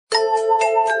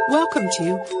Welcome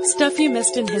to Stuff You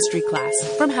Missed in History Class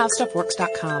from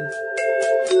HowStuffWorks.com.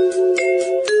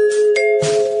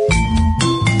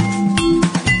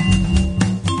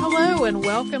 Hello and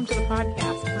welcome to the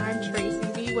podcast. I'm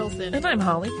Tracy V. Wilson. And I'm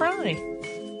Holly Fry.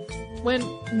 When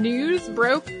news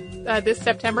broke this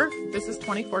September, this is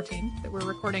 2014 that we're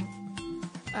recording,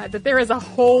 that there is a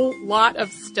whole lot of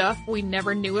stuff we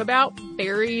never knew about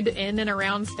buried in and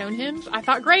around Stonehenge, I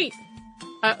thought, great.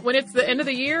 When it's the end of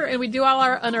the year and we do all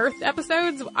our Unearthed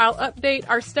episodes, I'll update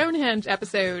our Stonehenge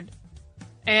episode.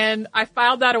 And I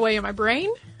filed that away in my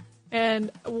brain. And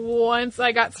once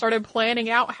I got started planning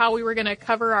out how we were going to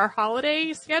cover our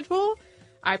holiday schedule,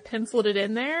 I penciled it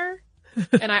in there.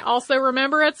 And I also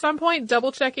remember at some point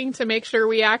double checking to make sure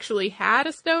we actually had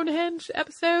a Stonehenge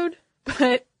episode.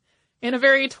 But in a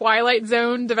very Twilight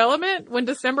Zone development, when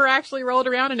December actually rolled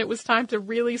around and it was time to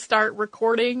really start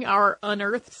recording our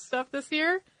Unearthed stuff this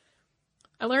year,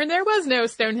 I learned there was no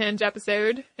Stonehenge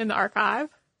episode in the archive.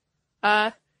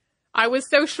 I was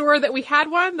so sure that we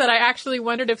had one that I actually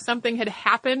wondered if something had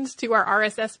happened to our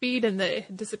RSS feed and that it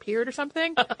had disappeared or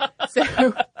something.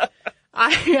 So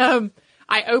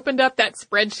I opened up that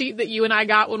spreadsheet that you and I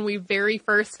got when we very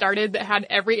first started that had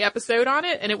every episode on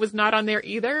it, and it was not on there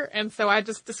either. And so I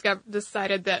just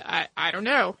decided that I don't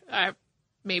know,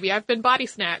 maybe I've been body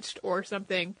snatched or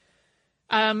something.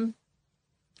 I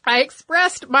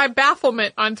expressed my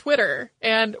bafflement on Twitter,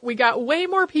 and we got way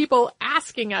more people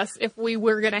asking us if we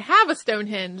were going to have a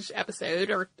Stonehenge episode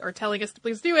or telling us to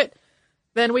please do it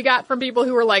than we got from people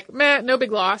who were like, meh, no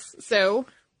big loss. So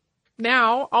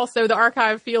now, also, the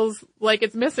archive feels like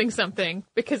it's missing something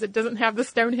because it doesn't have the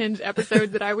Stonehenge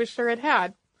episode that I was sure it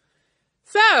had.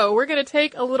 So, we're going to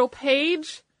take a little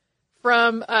page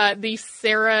from the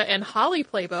Sarah and Holly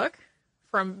playbook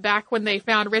from back when they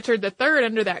found Richard III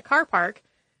under that car park,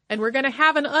 and we're going to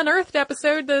have an Unearthed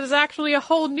episode that is actually a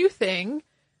whole new thing,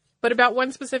 but about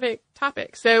one specific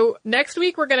topic. So, next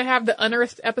week we're going to have the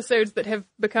Unearthed episodes that have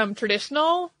become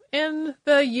traditional in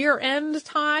the year-end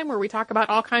time, where we talk about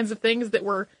all kinds of things that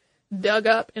were dug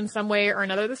up in some way or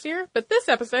another this year. But this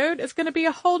episode is going to be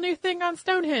a whole new thing on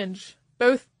Stonehenge,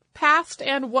 both past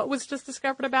and what was just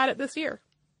discovered about it this year.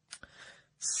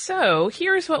 So,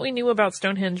 here's what we knew about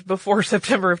Stonehenge before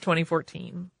September of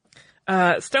 2014.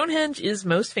 Stonehenge is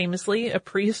most famously a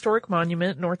prehistoric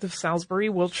monument north of Salisbury,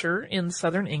 Wiltshire, in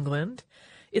southern England.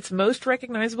 Its most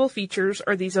recognizable features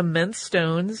are these immense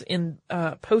stones in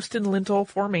post and lintel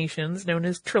formations known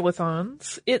as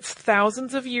trilithons. It's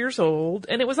thousands of years old,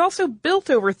 and it was also built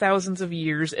over thousands of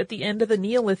years at the end of the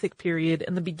Neolithic period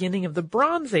and the beginning of the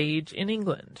Bronze Age in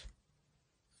England.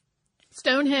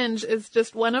 Stonehenge is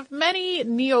just one of many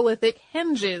Neolithic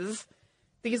henges.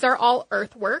 These are all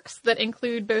earthworks that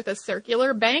include both a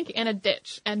circular bank and a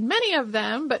ditch, and many of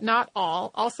them, but not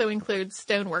all, also include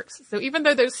stoneworks. So even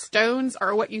though those stones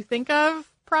are what you think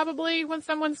of, probably, when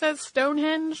someone says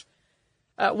Stonehenge,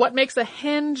 what makes a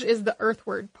henge is the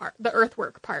earthwork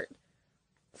part.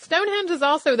 Stonehenge is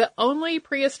also the only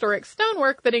prehistoric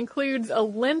stonework that includes a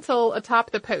lintel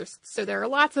atop the posts. So there are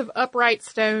lots of upright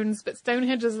stones, but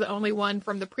Stonehenge is the only one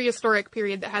from the prehistoric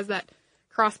period that has that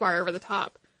crossbar over the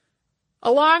top.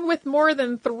 Along with more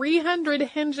than 300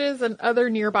 henges and other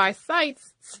nearby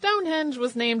sites, Stonehenge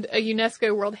was named a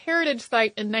UNESCO World Heritage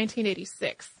Site in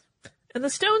 1986. And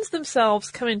the stones themselves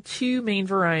come in two main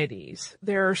varieties.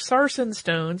 There are sarsen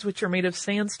stones, which are made of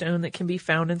sandstone that can be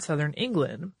found in southern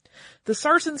England. The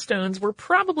sarsen stones were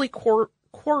probably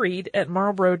quarried at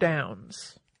Marlborough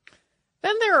Downs.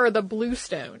 Then there are the blue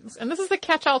stones, and this is the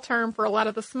catch-all term for a lot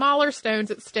of the smaller stones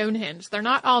at Stonehenge. They're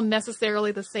not all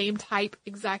necessarily the same type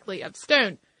exactly of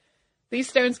stone. These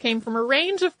stones came from a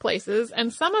range of places,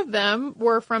 and some of them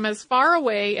were from as far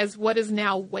away as what is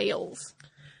now Wales.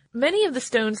 Many of the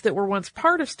stones that were once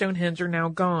part of Stonehenge are now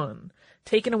gone,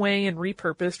 taken away and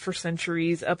repurposed for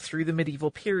centuries up through the medieval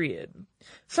period.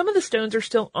 Some of the stones are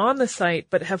still on the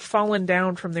site, but have fallen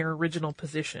down from their original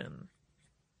position.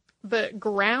 The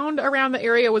ground around the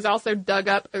area was also dug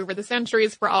up over the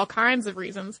centuries for all kinds of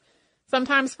reasons.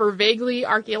 Sometimes for vaguely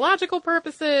archaeological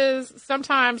purposes,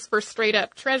 sometimes for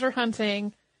straight-up treasure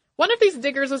hunting. One of these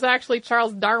diggers was actually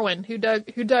Charles Darwin, who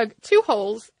dug 2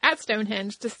 holes at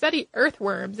Stonehenge to study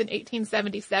earthworms in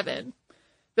 1877.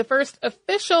 The first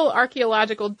official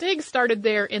archaeological dig started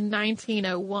there in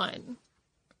 1901.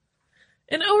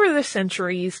 And over the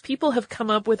centuries, people have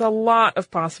come up with a lot of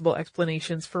possible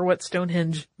explanations for what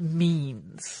Stonehenge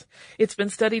means. It's been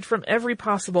studied from every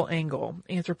possible angle,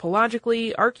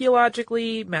 anthropologically,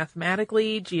 archaeologically,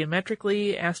 mathematically,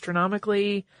 geometrically,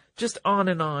 astronomically, just on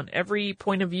and on. Every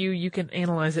point of view you can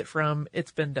analyze it from,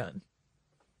 it's been done.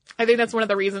 I think that's one of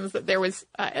the reasons that there was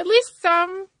at least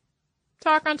some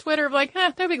talk on Twitter of like,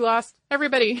 no big loss.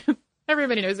 Everybody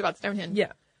knows about Stonehenge.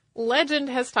 Yeah. Legend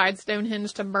has tied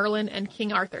Stonehenge to Merlin and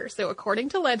King Arthur. So according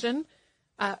to legend,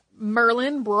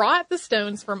 Merlin brought the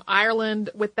stones from Ireland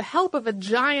with the help of a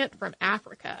giant from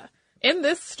Africa. In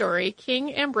this story,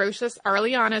 King Ambrosius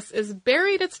Aurelianus is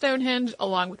buried at Stonehenge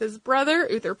along with his brother,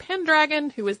 Uther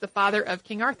Pendragon, who is the father of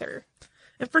King Arthur.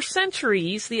 And for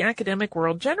centuries, the academic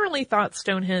world generally thought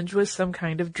Stonehenge was some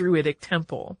kind of druidic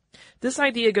temple. This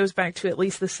idea goes back to at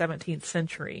least the 17th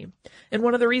century. And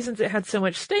one of the reasons it had so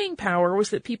much staying power was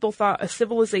that people thought a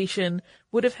civilization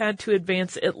would have had to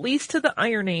advance at least to the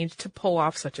Iron Age to pull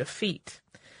off such a feat.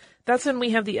 That's when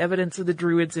we have the evidence of the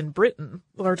Druids in Britain,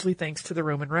 largely thanks to the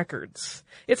Roman records.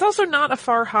 It's also not a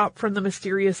far hop from the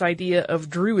mysterious idea of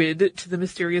Druid to the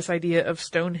mysterious idea of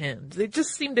Stonehenge. They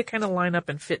just seem to kind of line up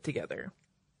and fit together.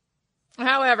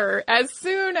 However, as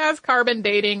soon as carbon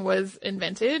dating was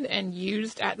invented and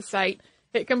used at the site,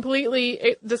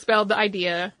 it dispelled the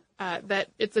idea that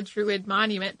it's a Druid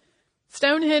monument.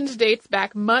 Stonehenge dates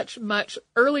back much, much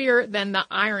earlier than the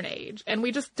Iron Age, and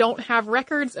we just don't have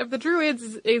records of the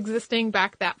Druids existing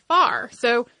back that far.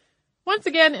 So, once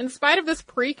again, in spite of this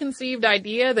preconceived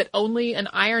idea that only an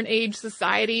Iron Age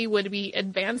society would be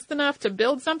advanced enough to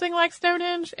build something like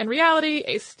Stonehenge, in reality,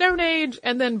 a Stone Age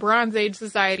and then Bronze Age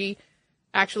society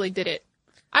actually did it.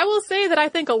 I will say that I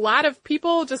think a lot of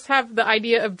people just have the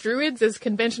idea of Druids as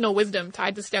conventional wisdom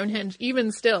tied to Stonehenge, even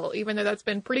though that's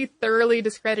been pretty thoroughly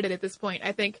discredited at this point.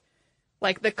 I think,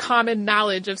 like, the common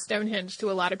knowledge of Stonehenge to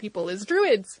a lot of people is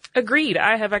Druids. Agreed.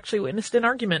 I have actually witnessed an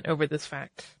argument over this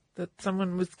fact. That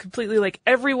someone was completely like,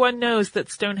 everyone knows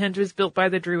that Stonehenge was built by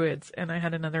the Druids. And I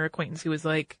had another acquaintance who was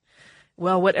like,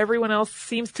 well, what everyone else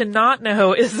seems to not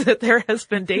know is that there has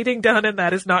been dating done and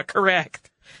that is not correct.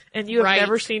 And you have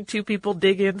never seen two people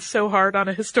dig in so hard on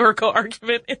a historical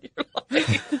argument in your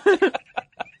life.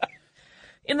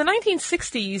 In the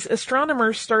 1960s,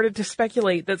 astronomers started to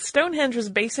speculate that Stonehenge was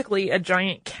basically a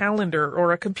giant calendar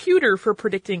or a computer for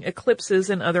predicting eclipses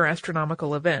and other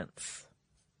astronomical events.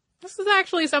 This is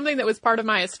actually something that was part of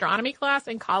my astronomy class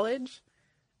in college.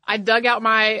 I dug out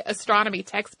my astronomy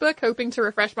textbook hoping to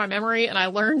refresh my memory, and I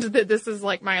learned that this is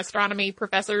like my astronomy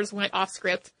professors went off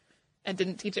script and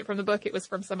didn't teach it from the book. It was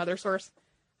from some other source.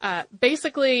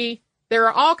 Basically, there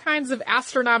are all kinds of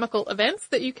astronomical events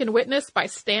that you can witness by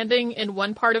standing in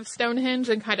one part of Stonehenge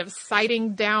and kind of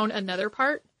sighting down another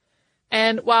part.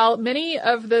 And while many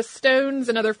of the stones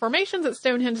and other formations at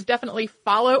Stonehenge definitely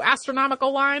follow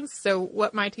astronomical lines, so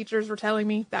what my teachers were telling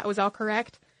me, that was all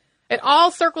correct, it all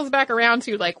circles back around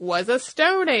to, like, was a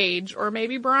Stone Age or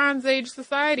maybe Bronze Age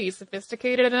society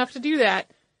sophisticated enough to do that?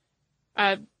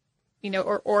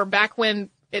 Or back when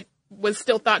it was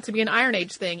still thought to be an Iron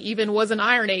Age thing, even was an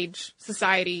Iron Age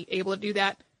society able to do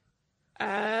that?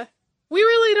 We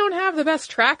really don't have the best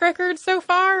track record so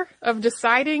far of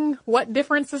deciding what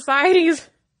different societies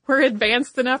were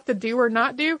advanced enough to do or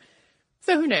not do.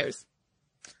 So who knows?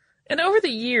 And over the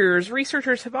years,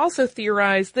 researchers have also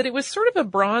theorized that it was sort of a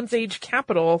Bronze Age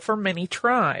capital for many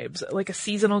tribes, like a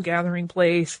seasonal gathering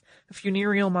place, a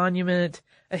funereal monument,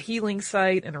 a healing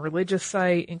site, and a religious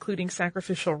site, including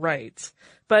sacrificial rites.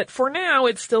 But for now,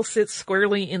 it still sits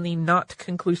squarely in the not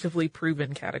conclusively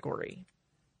proven category.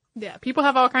 Yeah, people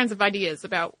have all kinds of ideas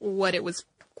about what it was,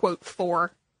 quote,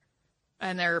 for,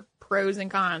 and there are pros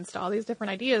and cons to all these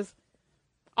different ideas.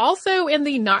 Also in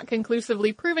the not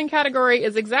conclusively proven category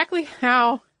is exactly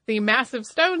how the massive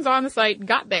stones on the site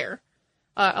got there.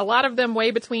 A lot of them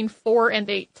weigh between 4 and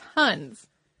 8 tons.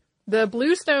 The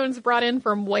blue stones brought in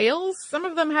from Wales, some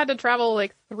of them had to travel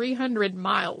like 300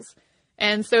 miles.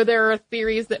 And so there are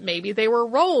theories that maybe they were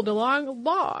rolled along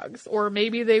logs, or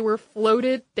maybe they were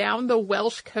floated down the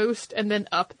Welsh coast and then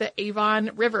up the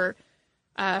Avon River.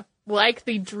 Like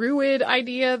the Druid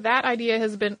idea, that idea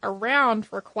has been around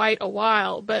for quite a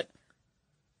while, but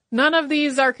none of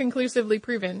these are conclusively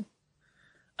proven.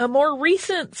 A more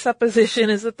recent supposition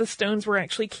is that the stones were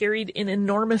actually carried in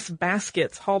enormous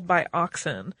baskets hauled by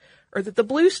oxen, or that the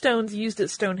blue stones used at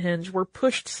Stonehenge were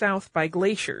pushed south by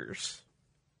glaciers.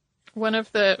 One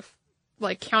of the,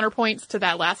 counterpoints to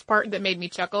that last part that made me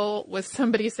chuckle was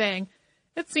somebody saying,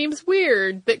 it seems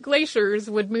weird that glaciers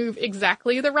would move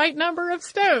exactly the right number of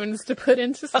stones to put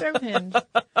into Stonehenge.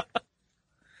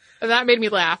 And that made me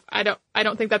laugh. I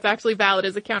don't think that's actually valid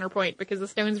as a counterpoint because the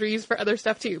stones were used for other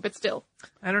stuff too, but still.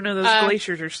 I don't know, those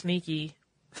glaciers are sneaky.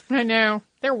 I know.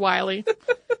 They're wily.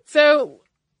 So,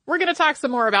 we're going to talk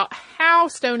some more about how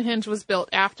Stonehenge was built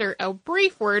after a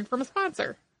brief word from a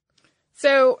sponsor.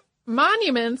 So,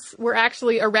 monuments were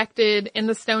actually erected in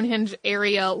the Stonehenge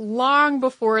area long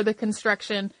before the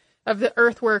construction of the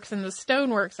earthworks and the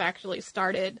stoneworks actually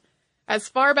started. As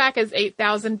far back as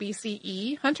 8000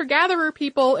 BCE, hunter-gatherer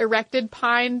people erected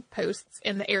pine posts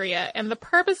in the area, and the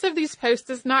purpose of these posts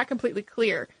is not completely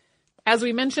clear. As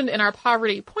we mentioned in our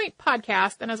Poverty Point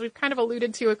podcast, and as we've kind of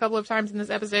alluded to a couple of times in this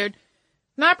episode,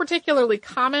 not particularly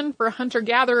common for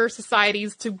hunter-gatherer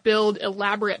societies to build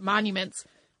elaborate monuments,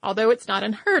 although it's not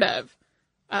unheard of.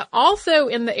 Also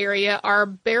in the area are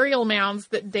burial mounds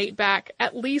that date back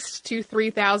at least to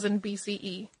 3000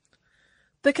 BCE.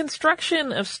 The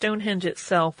construction of Stonehenge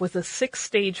itself was a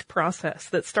 6-stage process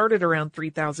that started around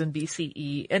 3000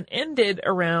 BCE and ended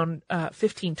around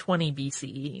 1520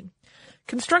 BCE.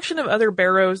 Construction of other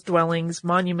barrows, dwellings,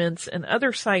 monuments, and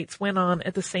other sites went on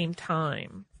at the same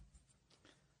time.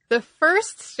 The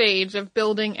first stage of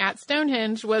building at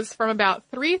Stonehenge was from about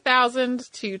 3000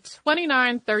 to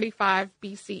 2935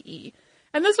 BCE,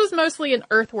 and this was mostly an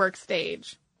earthwork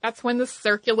stage. That's when the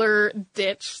circular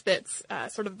ditch that's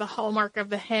sort of the hallmark of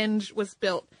the henge was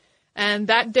built. And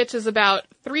that ditch is about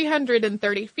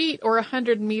 330 feet or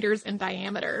 100 meters in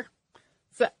diameter.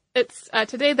 So it's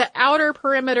today the outer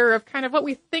perimeter of kind of what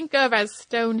we think of as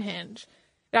Stonehenge.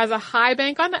 It has a high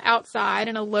bank on the outside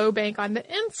and a low bank on the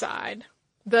inside.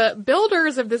 The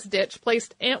builders of this ditch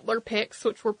placed antler picks,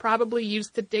 which were probably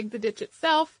used to dig the ditch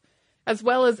itself, as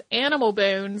well as animal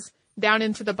bones down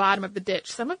into the bottom of the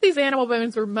ditch. Some of these animal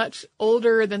bones were much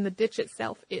older than the ditch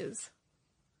itself is.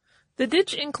 The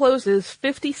ditch encloses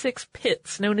 56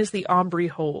 pits known as the Aubrey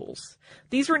Holes.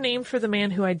 These were named for the man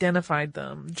who identified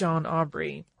them, John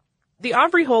Aubrey. The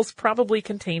Aubrey Holes probably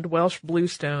contained Welsh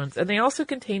bluestones, and they also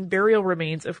contained burial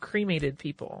remains of cremated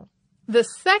people. The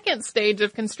second stage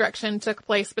of construction took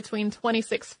place between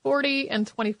 2640 and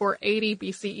 2480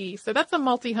 BCE, so that's a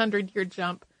multi-hundred-year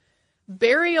jump.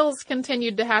 Burials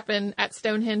continued to happen at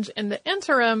Stonehenge in the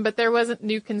interim, but there wasn't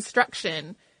new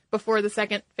construction before the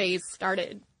second phase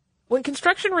started. When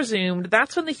construction resumed,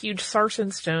 that's when the huge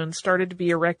sarsen stones started to be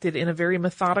erected in a very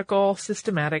methodical,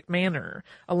 systematic manner,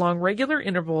 along regular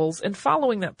intervals and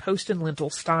following that post and lintel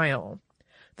style.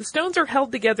 The stones are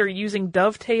held together using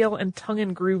dovetail and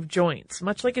tongue-and-groove joints,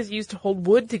 much like is used to hold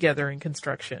wood together in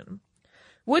construction.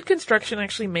 Wood construction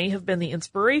actually may have been the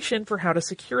inspiration for how to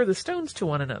secure the stones to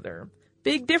one another.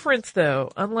 Big difference,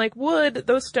 though. Unlike wood,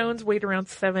 those stones weighed around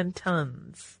 7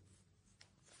 tons.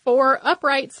 4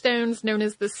 upright stones, known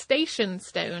as the station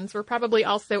stones, were probably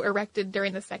also erected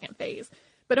during the second phase,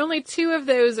 but only 2 of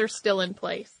those are still in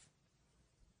place.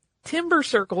 Timber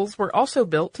circles were also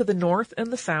built to the north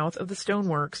and the south of the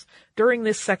stoneworks during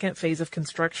this second phase of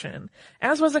construction,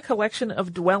 as was a collection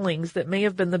of dwellings that may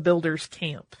have been the builders'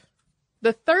 camp.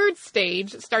 The third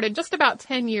stage started just about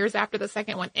 10 years after the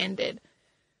second one ended.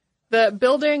 The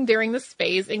building during this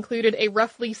phase included a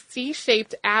roughly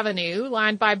C-shaped avenue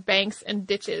lined by banks and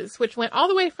ditches, which went all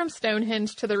the way from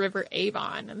Stonehenge to the River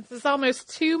Avon. And this is almost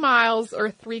 2 miles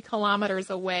or 3 kilometers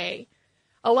away.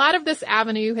 A lot of this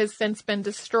avenue has since been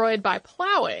destroyed by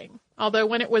plowing, although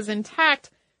when it was intact,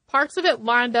 parts of it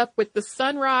lined up with the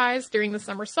sunrise during the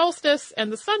summer solstice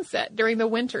and the sunset during the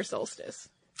winter solstice.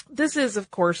 This is,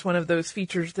 of course, one of those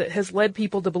features that has led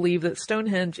people to believe that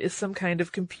Stonehenge is some kind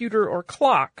of computer or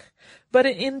clock. But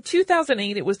in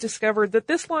 2008, it was discovered that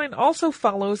this line also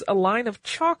follows a line of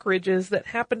chalk ridges that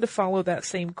happen to follow that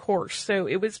same course, so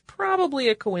it was probably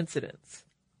a coincidence.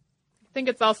 I think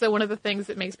it's also one of the things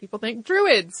that makes people think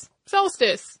Druids,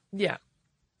 solstice. Yeah.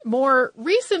 More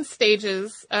recent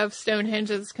stages of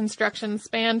Stonehenge's construction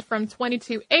spanned from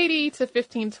 2280 to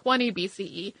 1520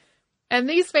 BCE, and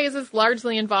these phases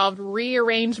largely involved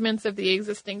rearrangements of the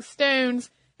existing stones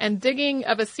and digging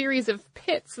of a series of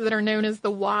pits that are known as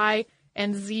the Y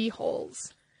and Z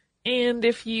holes. And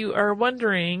if you are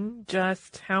wondering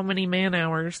just how many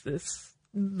man-hours this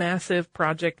massive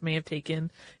project may have taken,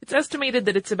 it's estimated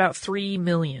that it's about 3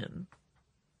 million.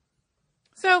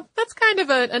 So that's kind of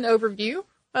an overview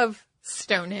of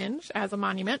Stonehenge as a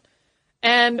monument.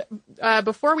 And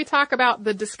before we talk about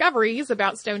the discoveries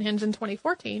about Stonehenge in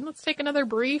 2014, let's take another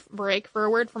brief break for a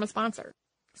word from a sponsor.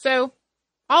 So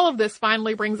all of this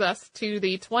finally brings us to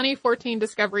the 2014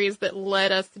 discoveries that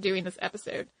led us to doing this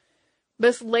episode.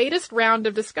 This latest round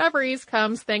of discoveries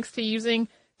comes thanks to using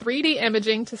 3D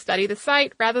imaging to study the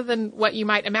site rather than what you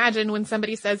might imagine when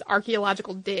somebody says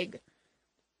archaeological dig.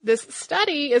 This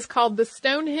study is called the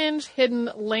Stonehenge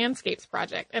Hidden Landscapes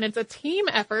Project, and it's a team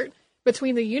effort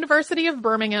between the University of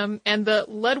Birmingham and the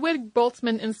Ludwig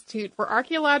Boltzmann Institute for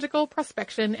Archaeological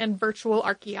Prospection and Virtual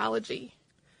Archaeology.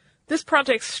 This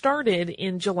project started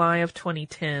in July of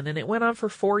 2010, and it went on for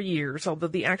 4 years, although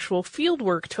the actual field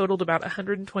work totaled about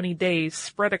 120 days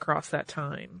spread across that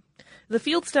time. The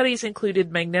field studies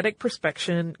included magnetic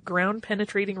prospection,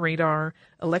 ground-penetrating radar,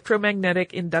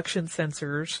 electromagnetic induction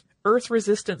sensors, Earth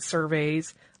resistance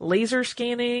surveys, laser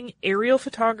scanning, aerial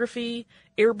photography,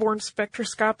 airborne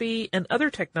spectroscopy, and other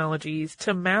technologies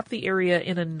to map the area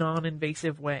in a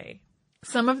non-invasive way.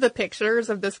 Some of the pictures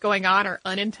of this going on are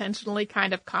unintentionally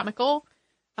kind of comical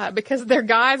because they're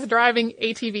guys driving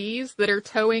ATVs that are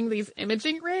towing these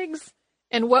imaging rigs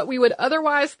in what we would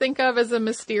otherwise think of as a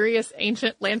mysterious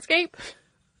ancient landscape.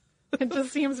 It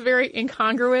just seems very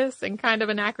incongruous and kind of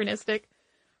anachronistic.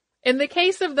 In the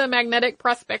case of the magnetic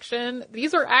prospection,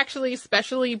 these are actually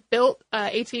specially built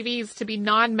ATVs to be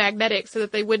non-magnetic so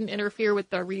that they wouldn't interfere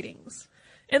with the readings.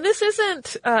 And this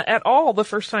isn't at all the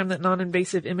first time that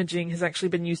non-invasive imaging has actually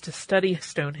been used to study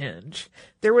Stonehenge.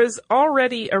 There was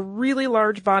already a really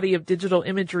large body of digital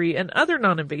imagery and other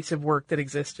non-invasive work that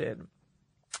existed.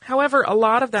 However, a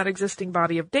lot of that existing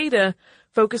body of data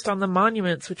focused on the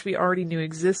monuments which we already knew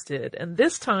existed, and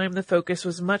this time the focus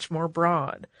was much more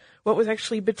broad. What was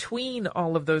actually between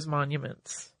all of those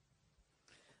monuments?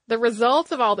 The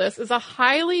result of all this is a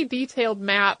highly detailed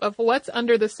map of what's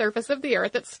under the surface of the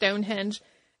earth at Stonehenge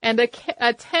and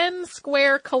a 10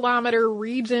 square kilometer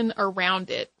region around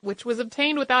it, which was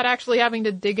obtained without actually having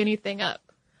to dig anything up.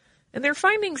 And their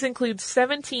findings include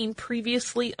 17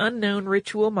 previously unknown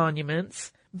ritual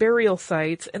monuments, burial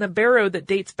sites, and a barrow that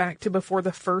dates back to before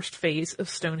the first phase of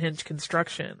Stonehenge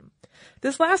construction.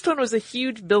 This last one was a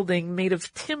huge building made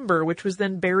of timber, which was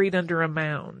then buried under a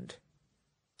mound.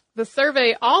 The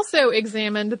survey also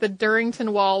examined the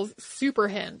Durrington Walls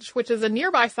Superhenge, which is a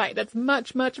nearby site that's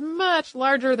much, much, much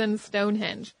larger than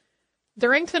Stonehenge.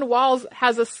 Durrington Walls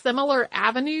has a similar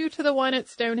avenue to the one at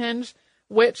Stonehenge,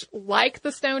 which, like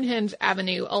the Stonehenge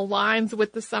Avenue, aligns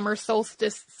with the summer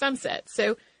solstice sunset.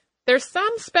 So there's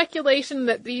some speculation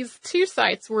that these two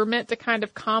sites were meant to kind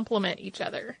of complement each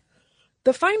other.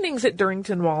 The findings at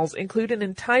Durrington Walls include an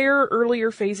entire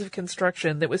earlier phase of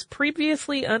construction that was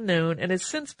previously unknown and has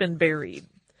since been buried.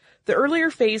 The earlier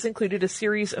phase included a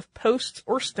series of posts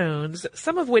or stones,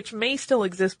 some of which may still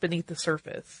exist beneath the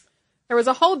surface. There was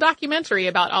a whole documentary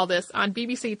about all this on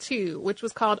BBC Two, which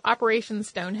was called Operation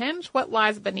Stonehenge, What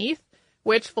Lies Beneath,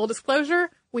 which, full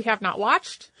disclosure, we have not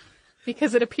watched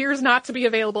because it appears not to be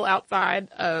available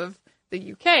outside of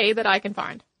the UK that I can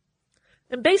find.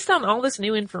 And based on all this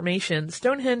new information,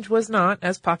 Stonehenge was not,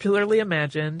 as popularly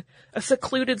imagined, a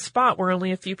secluded spot where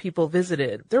only a few people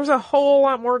visited. There was a whole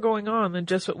lot more going on than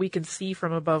just what we can see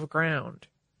from above ground.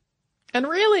 And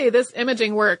really, this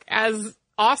imaging work, as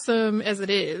awesome as it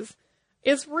is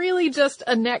really just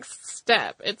a next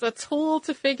step. It's a tool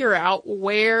to figure out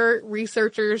where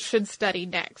researchers should study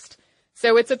next.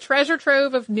 So it's a treasure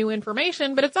trove of new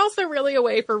information, but it's also really a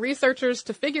way for researchers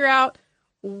to figure out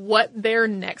what their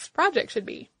next project should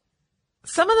be.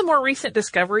 Some of the more recent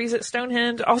discoveries at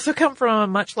Stonehenge also come from a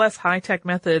much less high-tech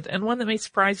method, and one that may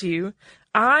surprise you.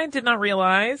 I did not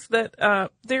realize that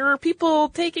there are people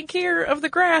taking care of the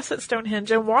grass at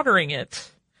Stonehenge and watering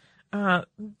it.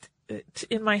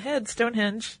 In my head,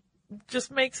 Stonehenge just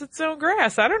makes its own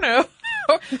grass. I don't know.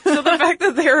 So the fact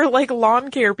that there are like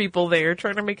lawn care people there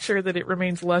trying to make sure that it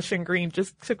remains lush and green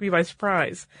just took me by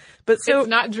surprise. But so it's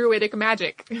not druidic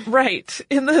magic. Right.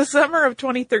 In the summer of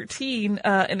 2013,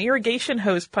 an irrigation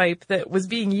hose pipe that was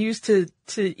being used to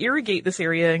irrigate this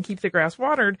area and keep the grass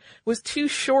watered was too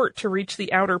short to reach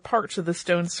the outer parts of the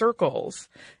stone circles.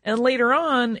 And later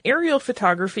on, aerial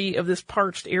photography of this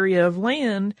parched area of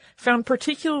land found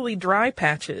particularly dry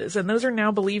patches, and those are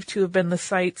now believed to have been the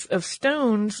sites of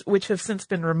stones which have since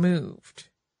been removed.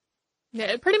 Yeah,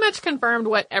 it pretty much confirmed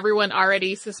what everyone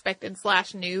already suspected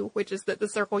 / knew, which is that the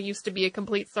circle used to be a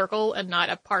complete circle and not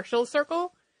a partial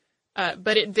circle.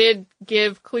 But it did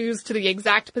give clues to the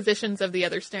exact positions of the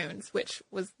other stones, which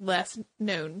was less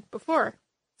known before.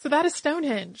 So that is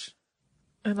Stonehenge.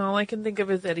 And all I can think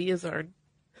of is Eddie Izzard.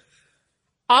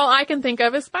 All I can think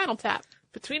of is Spinal Tap.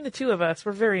 Between the two of us,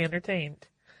 we're very entertained.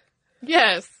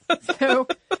 Yes. So,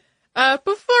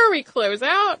 before we close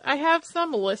out, I have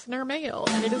some listener mail,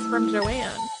 and it is from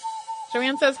Joanne.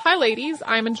 Joanne says, "Hi ladies,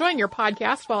 I'm enjoying your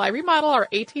podcast while I remodel our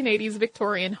 1880s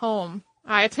Victorian home.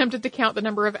 I attempted to count the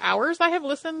number of hours I have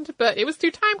listened, but it was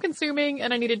too time-consuming,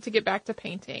 and I needed to get back to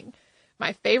painting.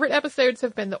 My favorite episodes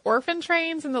have been the orphan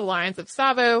trains and the Lions of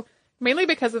Tsavo, mainly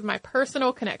because of my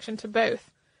personal connection to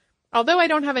both. Although I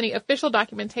don't have any official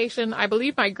documentation, I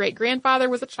believe my great-grandfather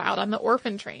was a child on the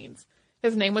orphan trains.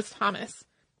 His name was Thomas.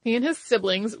 He and his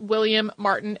siblings, William,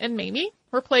 Martin, and Mamie,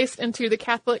 were placed into the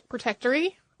Catholic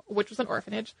Protectory, which was an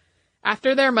orphanage,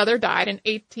 after their mother died in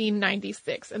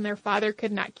 1896, and their father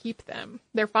could not keep them.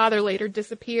 Their father later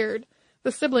disappeared.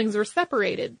 The siblings were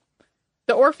separated.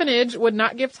 The orphanage would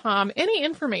not give Tom any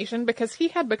information because he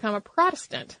had become a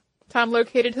Protestant. Tom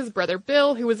located his brother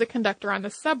Bill, who was a conductor on the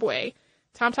subway.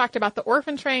 Tom talked about the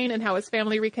orphan train and how his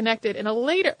family reconnected in a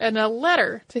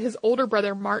letter to his older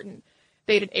brother Martin,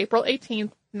 dated April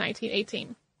 18th,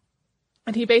 1918.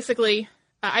 And he basically,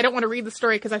 I don't want to read the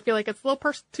story because I feel like it's a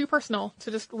little too personal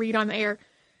to just read on the air.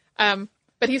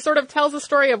 But he sort of tells a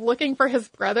story of looking for his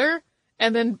brother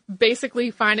and then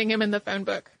basically finding him in the phone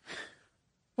book,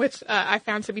 which I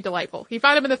found to be delightful. He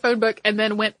found him in the phone book and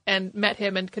then went and met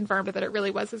him and confirmed that it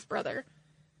really was his brother.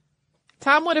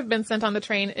 Tom would have been sent on the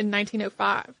train in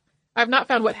 1905. I've not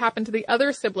found what happened to the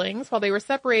other siblings while they were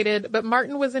separated, but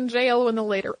Martin was in jail when the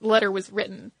letter was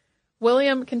written.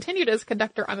 William continued as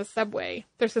conductor on the subway.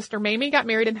 Their sister Mamie got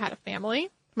married and had a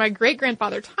family. My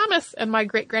great-grandfather Thomas and my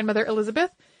great-grandmother Elizabeth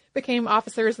became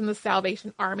officers in the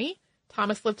Salvation Army.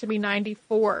 Thomas lived to be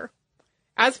 94.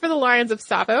 As for the Lions of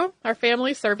Savo, our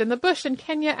family served in the bush in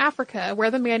Kenya, Africa,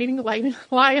 where the man-eating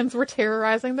lions were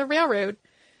terrorizing the railroad.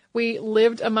 We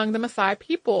lived among the Maasai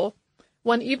people.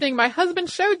 One evening, my husband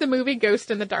showed the movie Ghost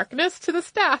in the Darkness to the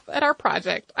staff at our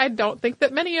project. I don't think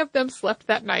that many of them slept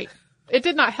that night. It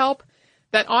did not help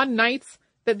that on nights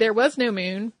that there was no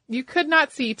moon, you could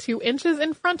not see 2 inches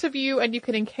in front of you, and you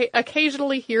could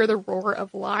occasionally hear the roar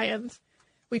of lions.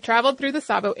 We traveled through the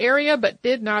Savo area, but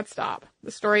did not stop.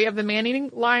 The story of the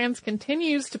man-eating lions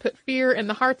continues to put fear in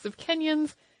the hearts of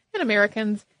Kenyans and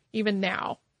Americans even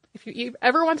now. If you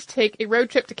ever want to take a road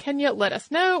trip to Kenya, let us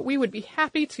know. We would be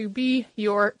happy to be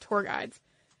your tour guides.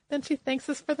 Then she thanks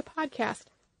us for the podcast.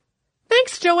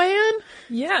 Thanks, Joanne.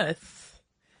 Yes.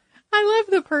 I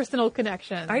love the personal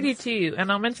connections. I do too.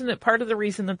 And I'll mention that part of the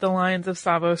reason that the Lions of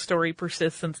Savo story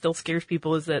persists and still scares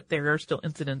people is that there are still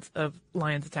incidents of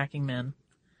lions attacking men.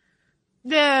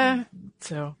 Yeah.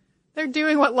 So. They're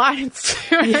doing what lions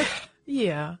do.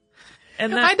 Yeah.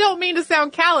 And I don't mean to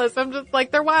sound callous. I'm just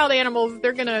like, they're wild animals.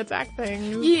 They're going to attack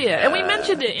things. Yeah. And we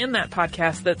mentioned it in that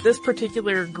podcast that this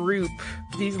particular group,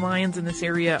 these lions in this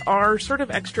area, are sort of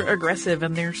extra aggressive,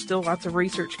 and there's still lots of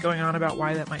research going on about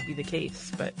why that might be the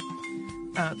case. But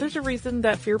there's a reason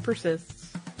that fear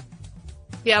persists.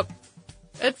 Yep.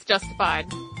 It's justified.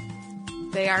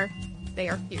 They are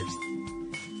fierce.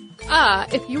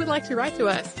 If you would like to write to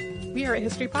us, we are at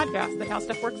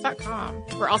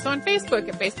historypodcast@howstuffworks.com. We're also on Facebook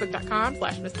at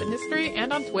facebook.com/missedinhistory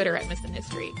and on Twitter at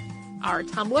missedinhistory. Our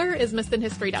Tumblr is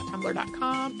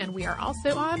missedinhistory.tumblr.com, and we are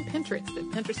also on Pinterest at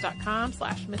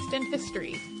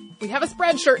pinterest.com/missedinhistory. We have a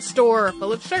Spreadshirt store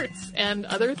full of shirts and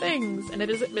other things, and it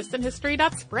is at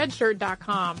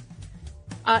missedinhistory.spreadshirt.com.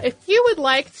 If you would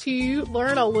like to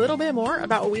learn a little bit more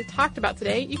about what we've talked about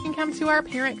today, you can come to our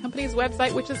parent company's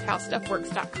website, which is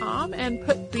howstuffworks.com, and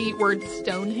put the word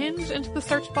Stonehenge into the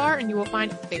search bar, and you will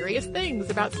find various things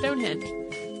about Stonehenge.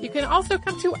 You can also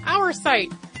come to our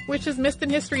site, which is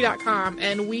missedinhistory.com,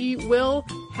 and we will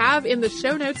have in the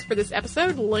show notes for this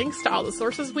episode links to all the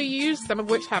sources we use, some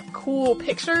of which have cool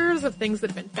pictures of things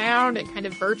that have been found and kind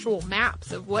of virtual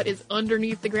maps of what is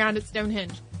underneath the ground at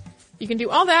Stonehenge. You can do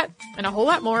all that and a whole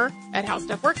lot more at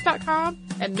howstuffworks.com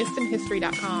and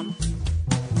missedinhistory.com.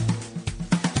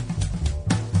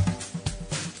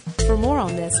 For more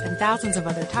on this and thousands of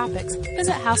other topics,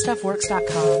 visit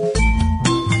howstuffworks.com.